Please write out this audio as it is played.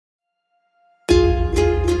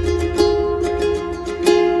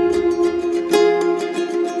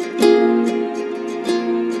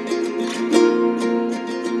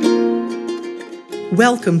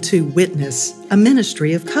Welcome to Witness, a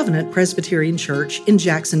ministry of Covenant Presbyterian Church in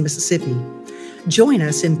Jackson, Mississippi. Join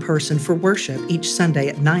us in person for worship each Sunday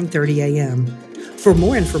at 9:30 a.m. For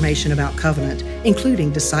more information about Covenant,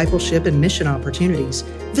 including discipleship and mission opportunities,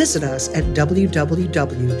 visit us at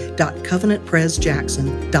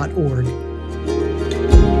www.covenantpresjackson.org.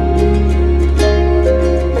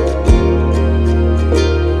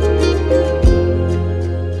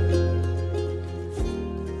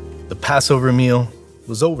 The Passover meal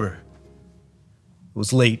was over. It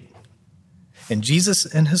was late. And Jesus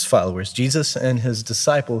and his followers, Jesus and his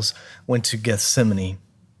disciples, went to Gethsemane.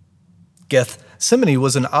 Gethsemane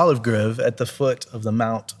was an olive grove at the foot of the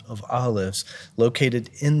Mount of Olives, located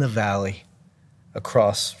in the valley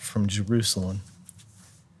across from Jerusalem.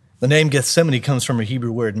 The name Gethsemane comes from a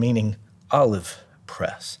Hebrew word meaning olive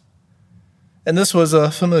press. And this was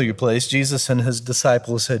a familiar place. Jesus and his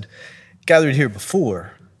disciples had gathered here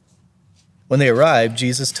before. When they arrived,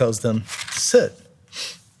 Jesus tells them, sit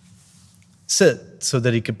so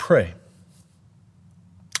that he could pray.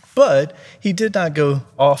 But he did not go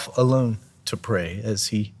off alone to pray as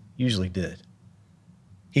he usually did.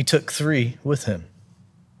 He took three with him: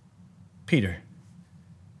 Peter,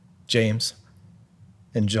 James,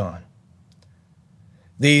 and John.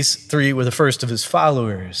 These three were the first of his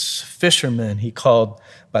followers, fishermen he called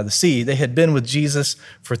by the sea. They had been with Jesus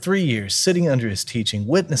for 3 years, sitting under his teaching,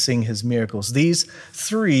 witnessing his miracles. These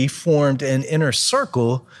three formed an inner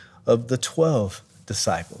circle of the 12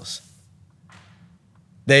 disciples.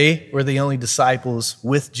 They were the only disciples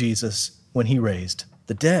with Jesus when he raised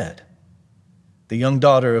the dead. The young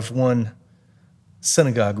daughter of one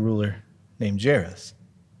synagogue ruler named Jairus.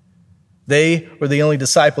 They were the only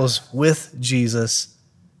disciples with Jesus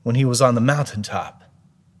when he was on the mountaintop,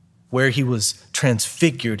 where he was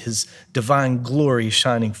transfigured, his divine glory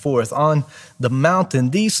shining forth. On the mountain,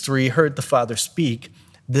 these three heard the Father speak,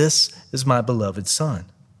 "This is my beloved Son.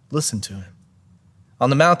 Listen to him." On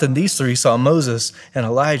the mountain, these three saw Moses and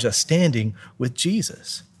Elijah standing with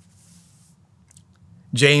Jesus.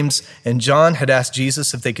 James and John had asked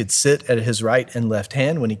Jesus if they could sit at his right and left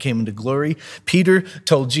hand when he came into glory. Peter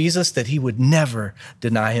told Jesus that he would never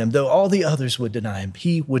deny him. Though all the others would deny him,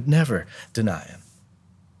 he would never deny him.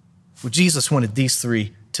 Well, Jesus wanted these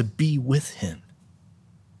three to be with him,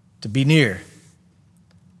 to be near,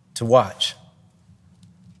 to watch,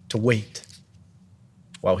 to wait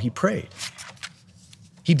while he prayed.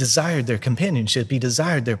 He desired their companionship. He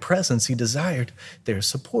desired their presence. He desired their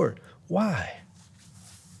support. Why?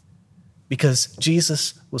 Because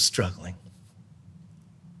Jesus was struggling.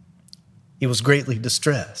 He was greatly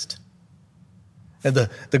distressed. And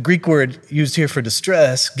the Greek word used here for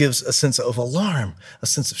distress gives a sense of alarm, a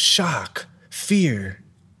sense of shock, fear.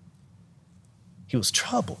 He was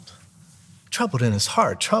troubled in his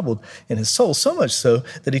heart, troubled in his soul, so much so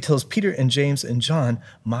that he tells Peter and James and John,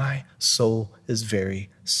 "My soul is very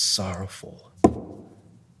sorrowful."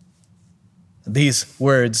 These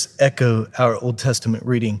words echo our Old Testament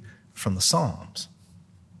reading from the Psalms.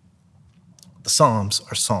 The Psalms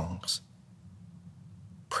are songs,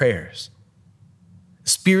 prayers,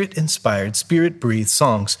 Spirit-inspired, Spirit-breathed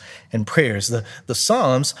songs and prayers. The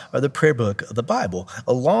Psalms are the prayer book of the Bible.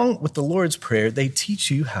 Along with the Lord's Prayer, they teach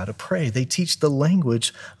you how to pray. They teach the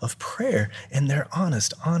language of prayer, and they're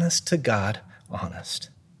honest to God, honest.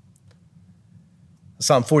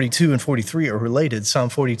 Psalm 42 and 43 are related. Psalm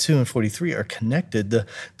 42 and 43 are connected. The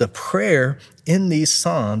prayer in these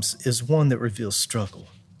Psalms is one that reveals struggle,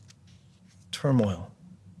 turmoil,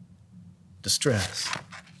 distress.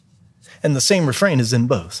 And the same refrain is in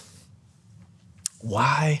both.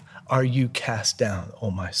 Why are you cast down,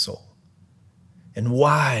 O my soul? And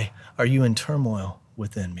why are you in turmoil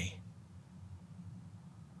within me?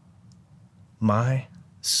 My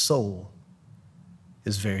soul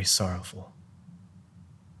is very sorrowful.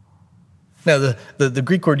 Now, the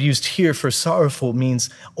Greek word used here for sorrowful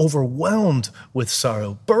means overwhelmed with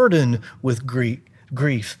sorrow, burdened with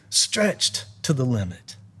grief, stretched to the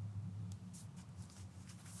limit.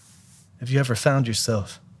 Have you ever found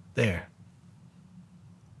yourself there?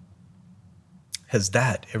 Has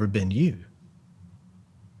that ever been you?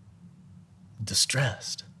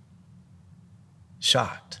 Distressed,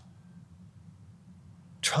 shocked,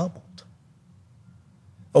 troubled,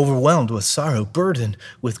 overwhelmed with sorrow, burdened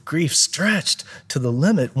with grief, stretched to the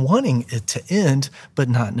limit, wanting it to end, but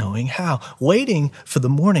not knowing how, waiting for the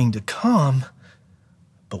morning to come,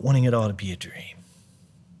 but wanting it all to be a dream,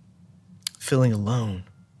 feeling alone,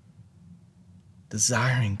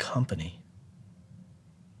 desiring company.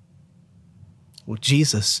 Well,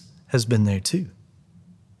 Jesus has been there too.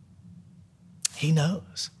 He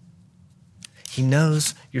knows. He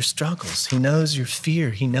knows your struggles. He knows your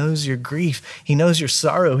fear. He knows your grief. He knows your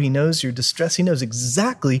sorrow. He knows your distress. He knows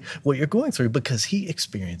exactly what you're going through because he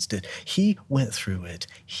experienced it. He went through it.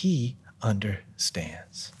 He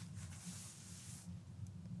understands.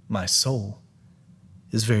 My soul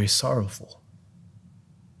is very sorrowful,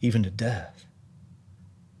 even to death.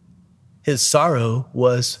 His sorrow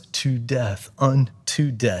was to death,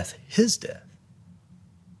 unto death, his death.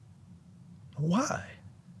 Why?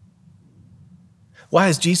 Why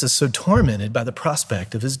is Jesus so tormented by the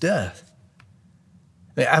prospect of his death?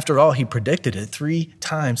 After all, he predicted it 3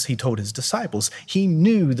 times. He told his disciples. He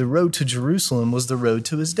knew the road to Jerusalem was the road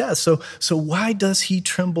to his death. So why does he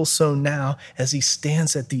tremble so now as he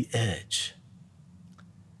stands at the edge?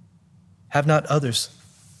 Have not others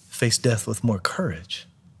faced death with more courage,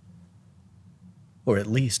 or at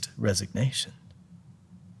least resignation?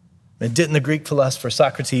 And didn't the Greek philosopher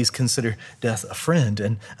Socrates consider death a friend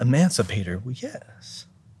and emancipator? Well, yes.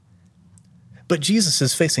 But Jesus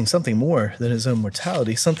is facing something more than his own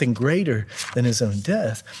mortality, something greater than his own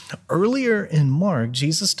death. Earlier in Mark,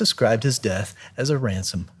 Jesus described his death as a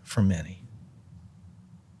ransom for many.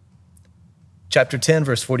 Chapter 10,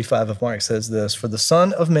 verse 45 of Mark says this, "For the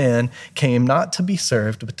Son of Man came not to be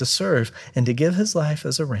served, but to serve, and to give his life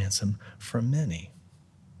as a ransom for many."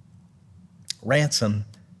 Ransom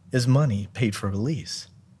is money paid for release.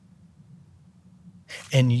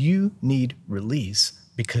 And you need release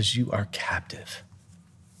because you are captive.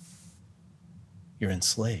 You're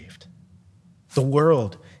enslaved. The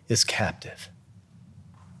world is captive,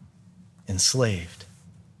 enslaved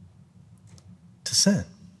to sin.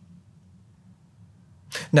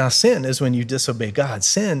 Now, sin is when you disobey God.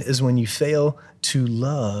 Sin is when you fail to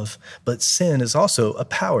love, but sin is also a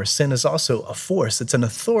power. Sin is also a force. It's an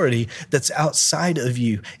authority that's outside of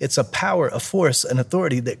you. It's a power, a force, an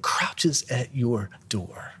authority that crouches at your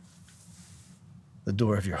door, the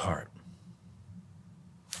door of your heart.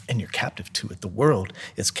 And you're captive to it. The world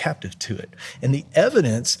is captive to it. And the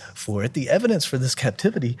evidence for it, the evidence for this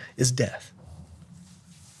captivity is death.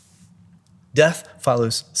 Death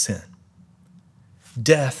follows sin.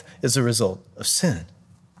 Death is a result of sin.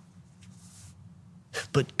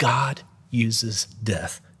 But God uses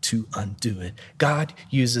death to undo it. God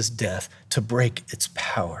uses death to break its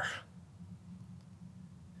power.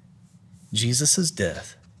 Jesus'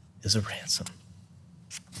 death is a ransom,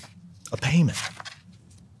 a payment.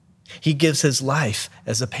 He gives his life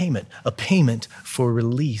as a payment for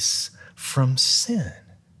release from sin.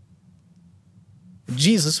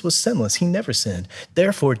 Jesus was sinless. He never sinned.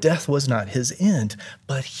 Therefore, death was not his end,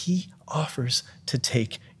 but he offers to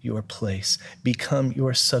take your place, become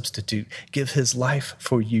your substitute, give his life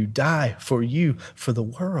for you, die for you, for the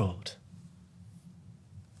world.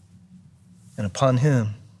 And upon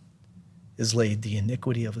him is laid the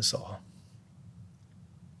iniquity of us all.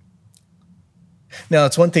 Now,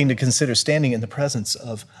 it's one thing to consider standing in the presence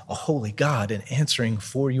of a holy God and answering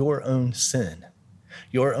for your own sin,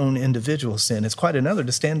 your own individual sin. It's quite another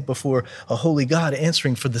to stand before a holy God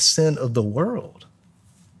answering for the sin of the world.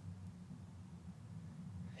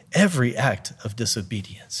 Every act of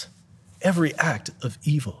disobedience, every act of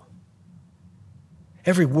evil,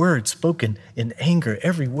 every word spoken in anger,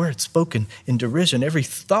 every word spoken in derision, every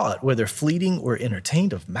thought, whether fleeting or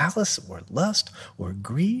entertained, of malice or lust or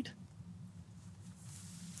greed,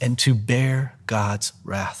 and to bear God's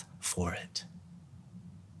wrath for it.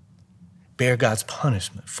 Bear God's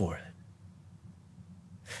punishment for it.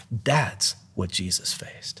 That's what Jesus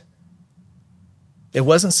faced. It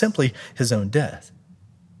wasn't simply his own death.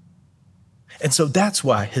 And so that's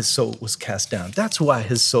why his soul was cast down. That's why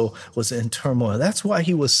his soul was in turmoil. That's why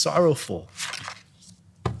he was sorrowful,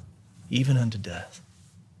 even unto death.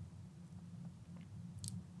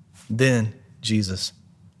 Then Jesus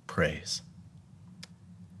prays.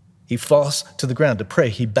 He falls to the ground to pray.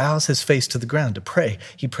 He bows his face to the ground to pray.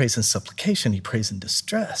 He prays in supplication. He prays in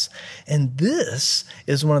distress. And this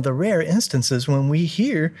is one of the rare instances when we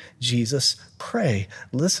hear Jesus pray.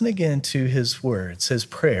 Listen again to his words, his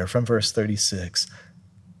prayer from verse 36.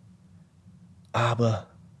 Abba,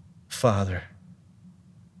 Father,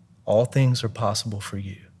 all things are possible for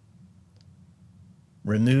you.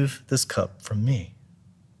 Remove this cup from me.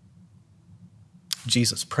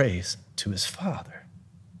 Jesus prays to his Father.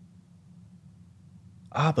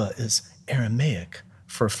 Abba is Aramaic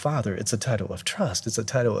for father. It's a title of trust. It's a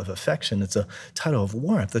title of affection. It's a title of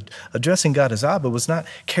warmth. Addressing God as Abba was not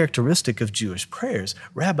characteristic of Jewish prayers.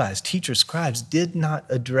 Rabbis, teachers, scribes did not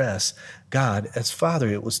address God as Father.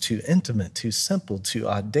 It was too intimate, too simple, too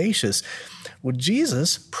audacious. Well,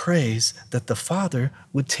 Jesus prays that the Father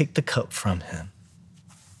would take the cup from him,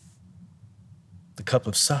 the cup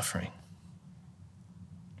of suffering,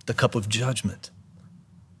 the cup of judgment,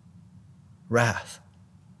 wrath,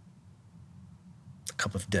 the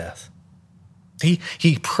cup of death.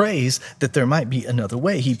 He prays that there might be another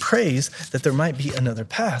way. He prays that there might be another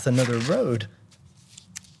path, another road,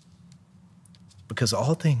 because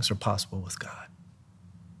all things are possible with God.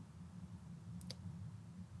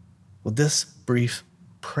 Well, this brief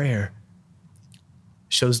prayer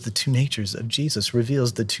shows the two natures of Jesus,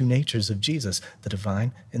 reveals the two natures of Jesus, the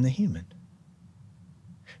divine and the human.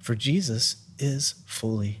 For Jesus is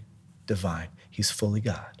fully divine. He's fully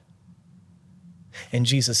God. And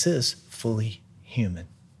Jesus is fully human,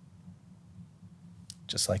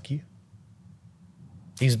 just like you.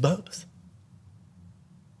 He's both.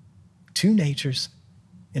 Two natures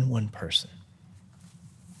in one person.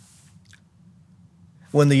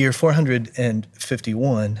 When the year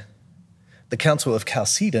 451, the Council of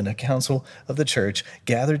Chalcedon, a council of the church,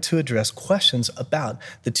 gathered to address questions about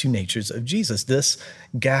the two natures of Jesus. This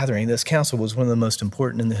gathering, this council, was one of the most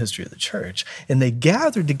important in the history of the church. And they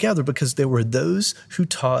gathered together because there were those who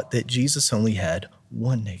taught that Jesus only had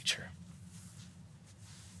one nature.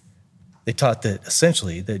 They taught that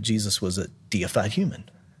essentially that Jesus was a deified human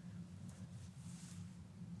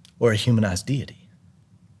or a humanized deity.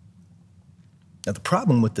 Now, the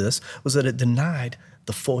problem with this was that it denied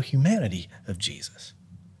the full humanity of Jesus.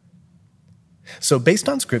 So based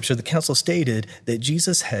on Scripture, the council stated that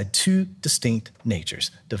Jesus had two distinct natures,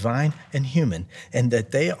 divine and human, and that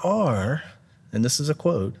they are, and this is a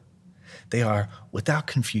quote, they are without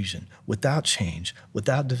confusion, without change,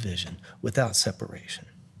 without division, without separation.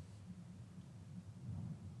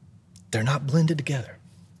 They're not blended together.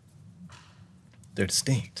 They're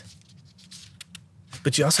distinct.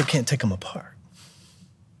 But you also can't take them apart.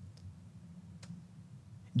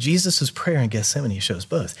 Jesus' prayer in Gethsemane shows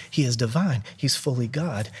both. He is divine. He's fully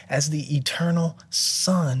God. As the eternal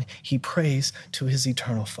Son, he prays to his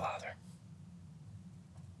eternal Father.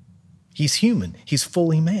 He's human. He's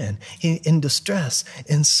fully man. In distress,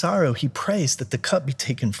 in sorrow, he prays that the cup be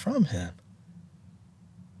taken from him.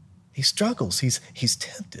 He struggles. He's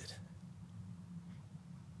tempted.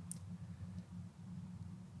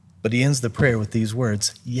 But he ends the prayer with these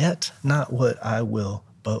words, "Yet not what I will,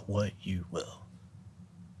 but what you will."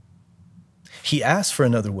 He asks for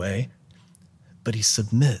another way, but he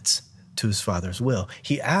submits to his Father's will.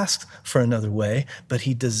 He asks for another way, but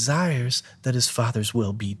he desires that his Father's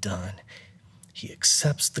will be done. He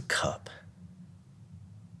accepts the cup.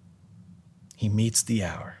 He meets the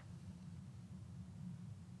hour.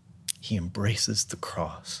 He embraces the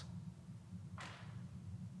cross.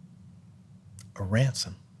 A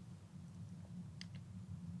ransom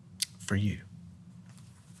for you.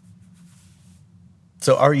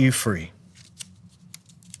 So are you free?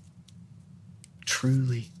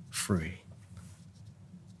 Truly free?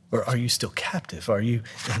 Or are you still captive? Are you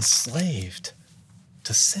enslaved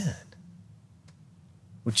to sin?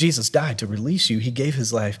 Well, Jesus died to release you. He gave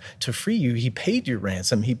his life to free you. He paid your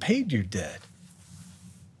ransom. He paid your debt.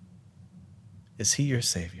 Is he your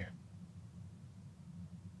Savior?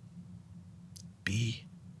 Be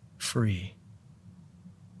free.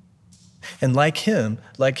 And like him,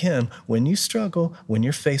 when you struggle, when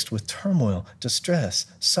you're faced with turmoil, distress,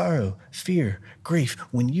 sorrow, fear, grief,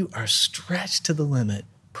 when you are stretched to the limit,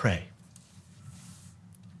 pray.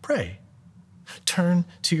 Pray. Turn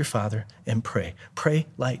to your Father and pray. Pray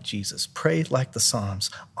like Jesus. Pray like the Psalms,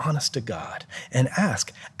 honest to God. And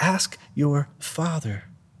ask your Father.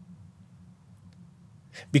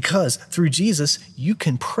 Because through Jesus, you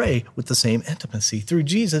can pray with the same intimacy. Through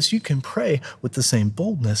Jesus, you can pray with the same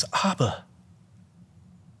boldness. Abba.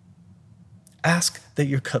 Ask that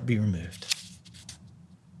your cup be removed.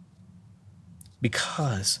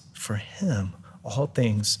 Because for him, all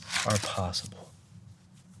things are possible.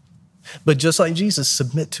 But just like Jesus,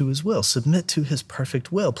 submit to his will. Submit to his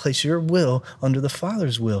perfect will. Place your will under the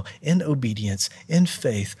Father's will in obedience, in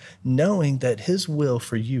faith, knowing that his will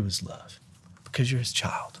for you is love. Because you're his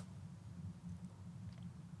child.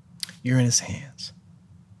 You're in his hands.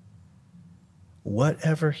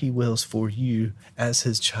 Whatever he wills for you as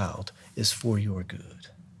his child is for your good.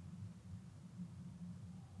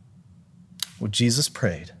 Well, Jesus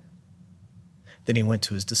prayed. Then he went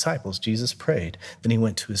to his disciples. Jesus prayed. Then he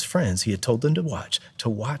went to his friends. He had told them to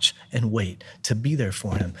watch and wait, to be there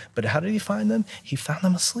for him. But how did he find them? He found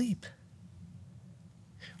them asleep.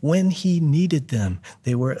 When he needed them,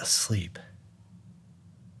 they were asleep.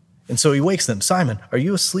 And so he wakes them. Simon, are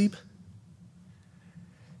you asleep?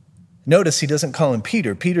 Notice he doesn't call him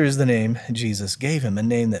Peter. Peter is the name Jesus gave him, a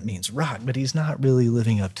name that means rock, but he's not really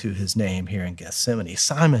living up to his name here in Gethsemane.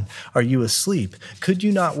 Simon, are you asleep? Could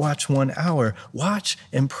you not watch 1 hour? Watch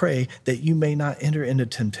and pray that you may not enter into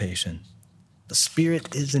temptation. The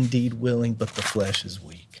spirit is indeed willing, but the flesh is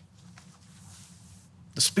weak.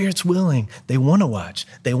 The spirit's willing. They want to watch.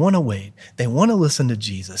 They want to wait. They want to listen to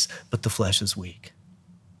Jesus, but the flesh is weak.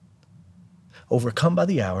 Overcome by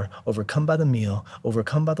the hour, overcome by the meal,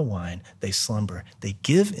 overcome by the wine, they slumber. They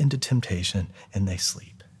give into temptation and they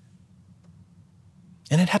sleep.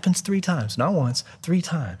 And it happens 3 times, not once, 3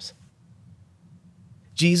 times.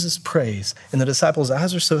 Jesus prays, and the disciples'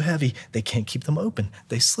 eyes are so heavy, they can't keep them open.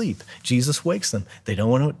 They sleep. Jesus wakes them. They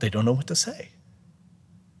don't know what to say.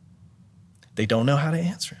 They don't know how to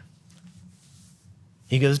answer him.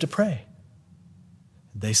 He goes to pray.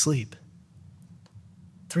 They sleep.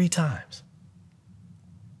 3 times.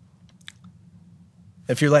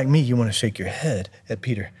 If you're like me, you want to shake your head at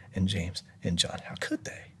Peter and James and John. How could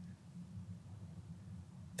they?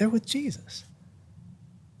 They're with Jesus.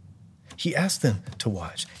 He asked them to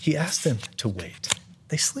watch. He asked them to wait.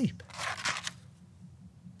 They sleep.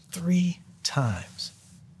 3 times.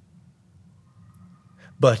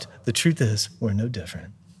 But the truth is, we're no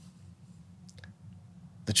different.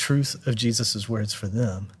 The truth of Jesus' words for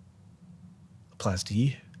them applies to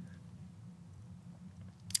you,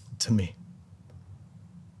 to me.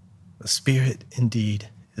 The spirit indeed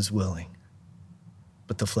is willing,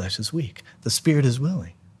 but the flesh is weak. The spirit is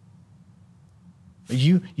willing.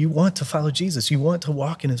 You want to follow Jesus. You want to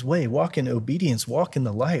walk in his way, walk in obedience, walk in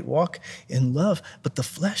the light, walk in love, but the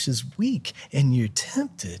flesh is weak and you're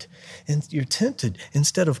tempted. And you're tempted,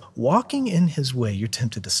 instead of walking in his way, you're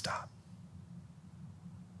tempted to stop,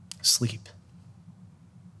 sleep,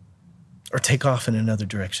 or take off in another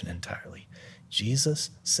direction entirely. Jesus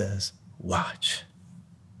says, watch.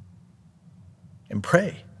 And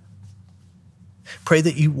pray. Pray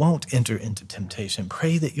that you won't enter into temptation.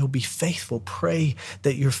 Pray that you'll be faithful. Pray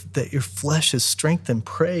that your flesh is strengthened.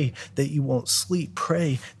 Pray that you won't sleep.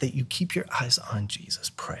 Pray that you keep your eyes on Jesus.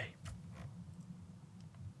 Pray.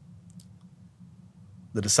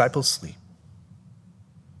 The disciples sleep.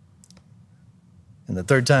 And the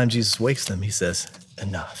 3rd time Jesus wakes them, he says,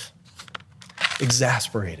 enough.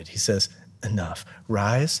 Exasperated, he says, enough.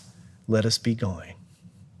 Rise, let us be going.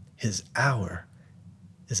 His hour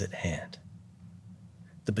is at hand.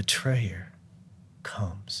 The betrayer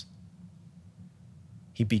comes.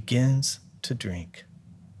 He begins to drink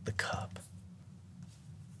the cup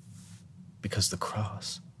because the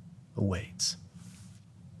cross awaits.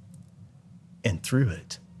 And through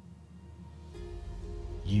it,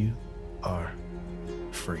 you are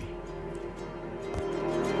free.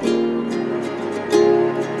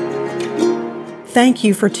 Thank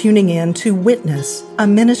you for tuning in to Witness, a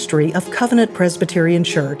ministry of Covenant Presbyterian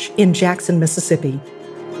Church in Jackson, Mississippi.